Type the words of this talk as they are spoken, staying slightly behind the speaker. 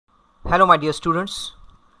Hello my dear students.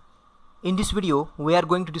 In this video we are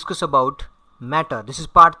going to discuss about matter. This is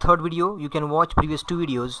part 3rd video. You can watch previous 2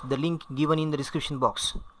 videos, the link given in the description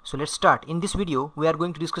box. So let's start. In this video we are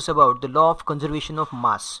going to discuss about the law of conservation of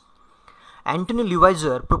mass. Anthony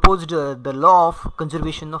Levison proposed the law of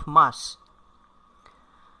conservation of mass.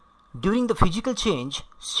 During the physical change,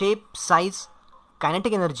 shape, size,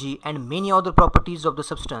 kinetic energy and many other properties of the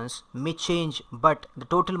substance may change, but the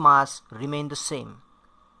total mass remain the same.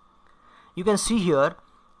 You can see here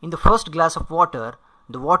in the first glass of water,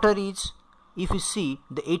 the water is, if you see,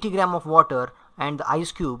 the 80 gram of water and the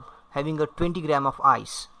ice cube having a 20 gram of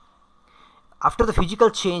ice. After the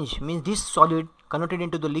physical change, means this solid converted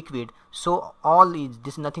into the liquid, so all is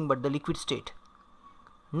this nothing but the liquid state.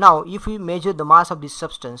 Now if we measure the mass of this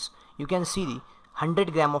substance, you can see the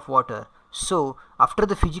 100 gram of water. So after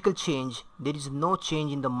the physical change there is no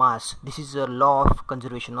change in the mass. This is a law of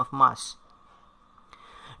conservation of mass.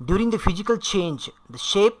 During the physical change, the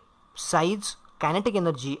shape, size, kinetic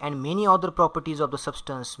energy and many other properties of the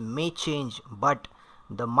substance may change, but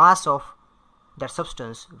the mass of that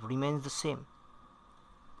substance remains the same.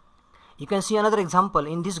 You can see another example.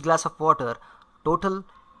 In this glass of water, total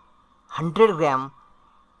 100 gram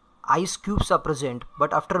ice cubes are present,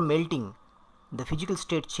 but after melting the physical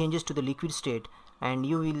state changes to the liquid state and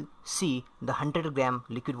you will see the 100 gram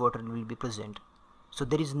liquid water will be present. So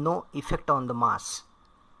there is no effect on the mass.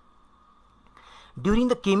 During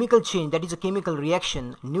the chemical change, that is a chemical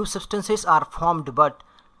reaction, new substances are formed, but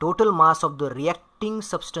total mass of the reacting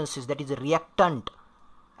substances, that is a reactant,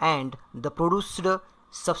 and the produced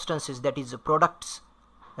substances, that is products,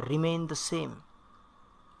 remain the same.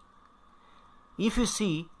 If you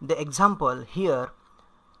see the example here,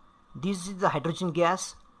 this is the hydrogen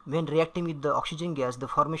gas. When reacting with the oxygen gas, the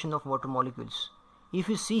formation of water molecules. If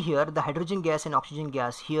you see here, the hydrogen gas and oxygen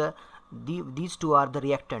gas, here these two are the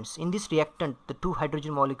reactants. In this reactant, the 2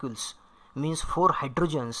 hydrogen molecules means 4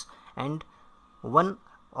 hydrogens and 1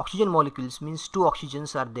 oxygen molecules means 2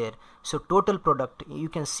 oxygens are there. So total product, you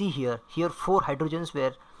can see here 4 hydrogens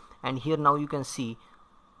were, and here now you can see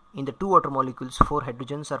in the 2 water molecules 4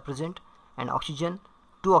 hydrogens are present and oxygen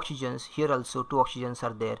 2 oxygens, here also 2 oxygens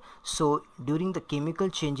are there. So during the chemical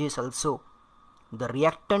changes also the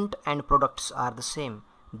reactant and products are the same.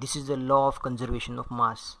 This is the law of conservation of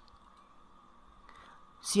mass.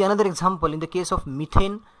 See another example. In the case of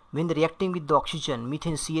methane, when the reacting with the oxygen,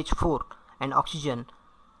 methane CH4 and oxygen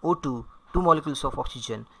O2, 2 molecules of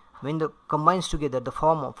oxygen, when the combines together,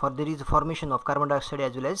 there is a formation of carbon dioxide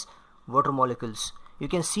as well as water molecules. You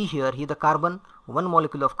can see here the carbon, 1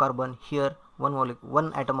 molecule of carbon, here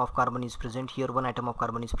 1 atom of carbon is present, here 1 atom of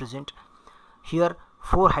carbon is present, here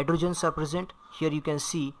 4 hydrogens are present, here you can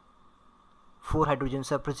see 4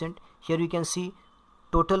 hydrogens are present, here you can see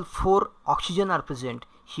total 4 oxygen are present,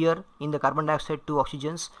 here in the carbon dioxide 2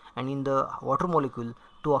 oxygens and in the water molecule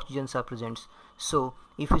 2 oxygens are present. So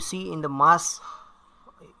if you see in the mass,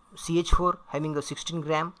 CH4 having a 16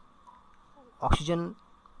 gram, oxygen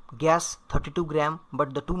gas 32 gram,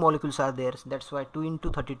 but the 2 molecules are there, so that's why 2 into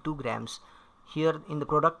 32 grams. Here in the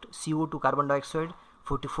product CO2 carbon dioxide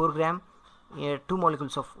 44 gram, 2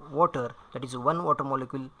 molecules of water, that is 1 water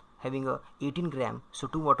molecule having a 18 gram, so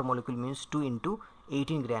 2 water molecule means 2 into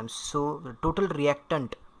 18 grams. So the total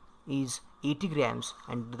reactant is 80 grams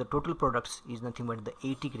and the total products is nothing but the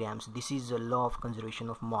 80 grams. This is the law of conservation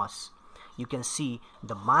of mass. You can see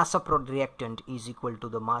the mass of reactant is equal to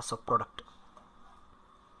the mass of product.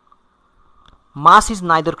 Mass is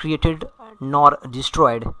neither created nor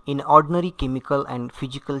destroyed in ordinary chemical and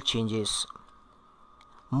physical changes.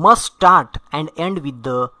 Must start and end with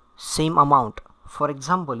the same amount. For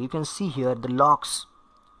example, you can see here the logs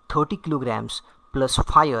 30 kilograms plus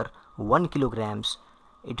fire 1 kilograms,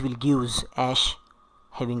 it will gives ash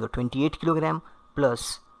having a 28 kilogram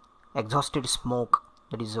plus exhausted smoke,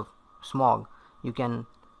 that is a smog, you can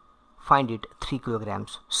find it 3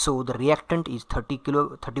 kilograms. So the reactant is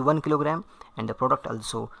 31 kilogram and the product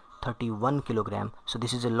also 31 kilogram. So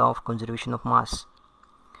this is a law of conservation of mass.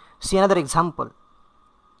 See another example.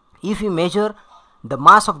 If you measure the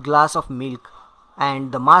mass of glass of milk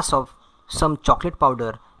and the mass of some chocolate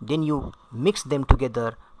powder, then you mix them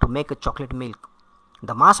together to make a chocolate milk.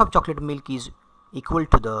 The mass of chocolate milk is equal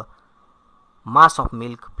to the mass of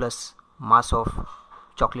milk plus mass of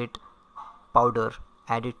chocolate powder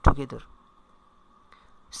added together.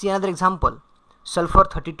 See another example. Sulfur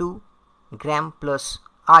 32 gram plus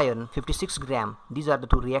iron 56 gram. These are the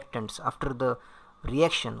 2 reactants. After the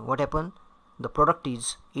reaction, what happened? The product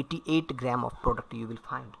is 88 gram of product you will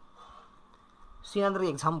find. See another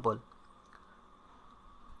example.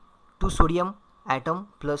 2 sodium atom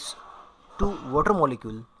plus 2 water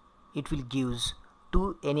molecule it will gives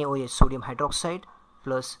 2 NaOH sodium hydroxide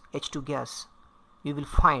plus H2 gas. You will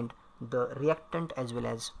find the reactant as well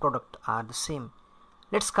as product are the same.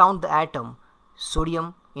 Let's count the atom.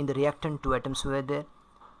 Sodium in the reactant 2 atoms were there,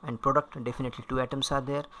 and product definitely 2 atoms are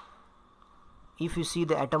there. If you see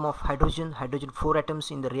the atom of hydrogen 4 atoms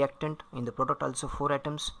in the reactant, in the product also 4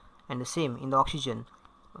 atoms, and the same in the oxygen.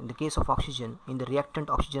 In the case of oxygen, in the reactant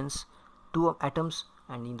oxygens 2 atoms,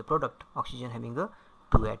 and in the product oxygen having a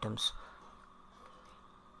 2 atoms.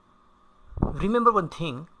 Remember one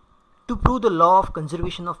thing, to prove the law of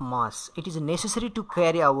conservation of mass, it is necessary to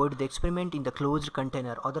carry out the experiment in the closed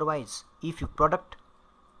container. Otherwise, if your product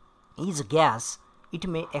is a gas, it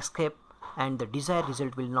may escape and the desired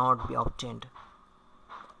result will not be obtained.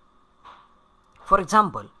 For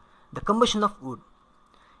example, the combustion of wood.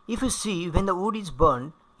 If you see, when the wood is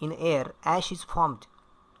burned in air, ash is formed.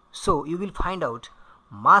 So you will find out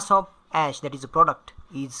mass of ash, that is a product,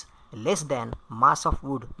 is less than mass of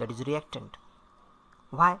wood, that is reactant.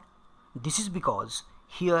 Why? This is because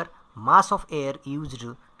here mass of air used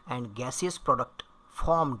and gaseous product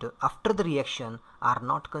formed after the reaction are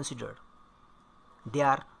not considered. They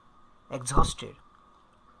are exhausted.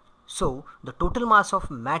 So the total mass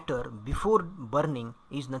of matter before burning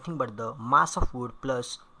is nothing but the mass of wood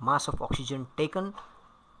plus mass of oxygen taken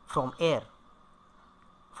from air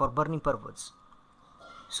for burning purpose.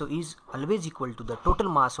 So is always equal to the total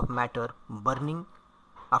mass of matter burning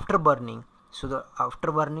after burning. So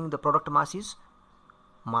after burning, the product mass is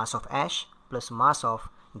mass of ash plus mass of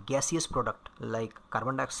gaseous product like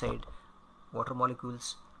carbon dioxide, water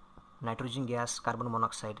molecules, nitrogen gas, carbon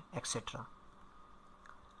monoxide, etc.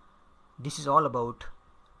 This is all about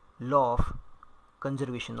law of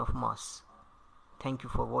conservation of mass. Thank you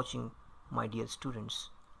for watching, my dear students.